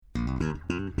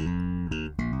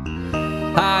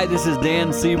Hi, this is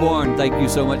Dan Seaborn. Thank you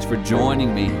so much for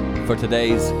joining me for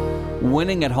today's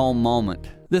Winning at Home moment.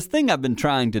 This thing I've been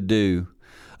trying to do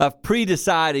of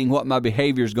pre-deciding what my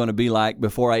behavior is going to be like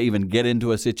before I even get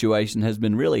into a situation has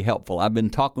been really helpful. I've been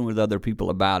talking with other people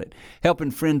about it,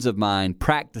 helping friends of mine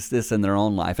practice this in their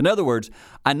own life. In other words,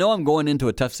 I know I'm going into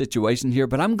a tough situation here,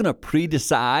 but I'm going to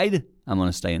pre-decide. I'm going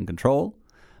to stay in control.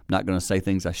 I'm not going to say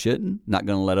things I shouldn't. Not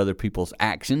going to let other people's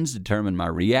actions determine my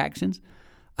reactions.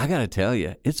 I got to tell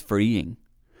you, it's freeing.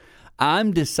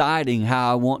 I'm deciding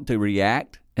how I want to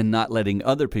react and not letting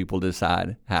other people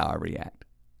decide how I react.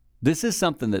 This is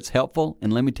something that's helpful,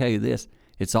 and let me tell you this,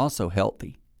 it's also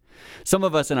healthy. Some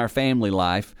of us in our family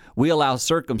life, we allow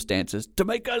circumstances to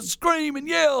make us scream and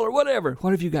yell or whatever.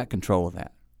 What if you got control of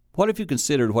that? What if you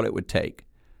considered what it would take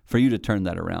for you to turn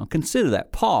that around? Consider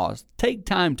that. Pause. Take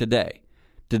time today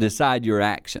to decide your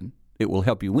action. It will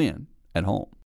help you win at home.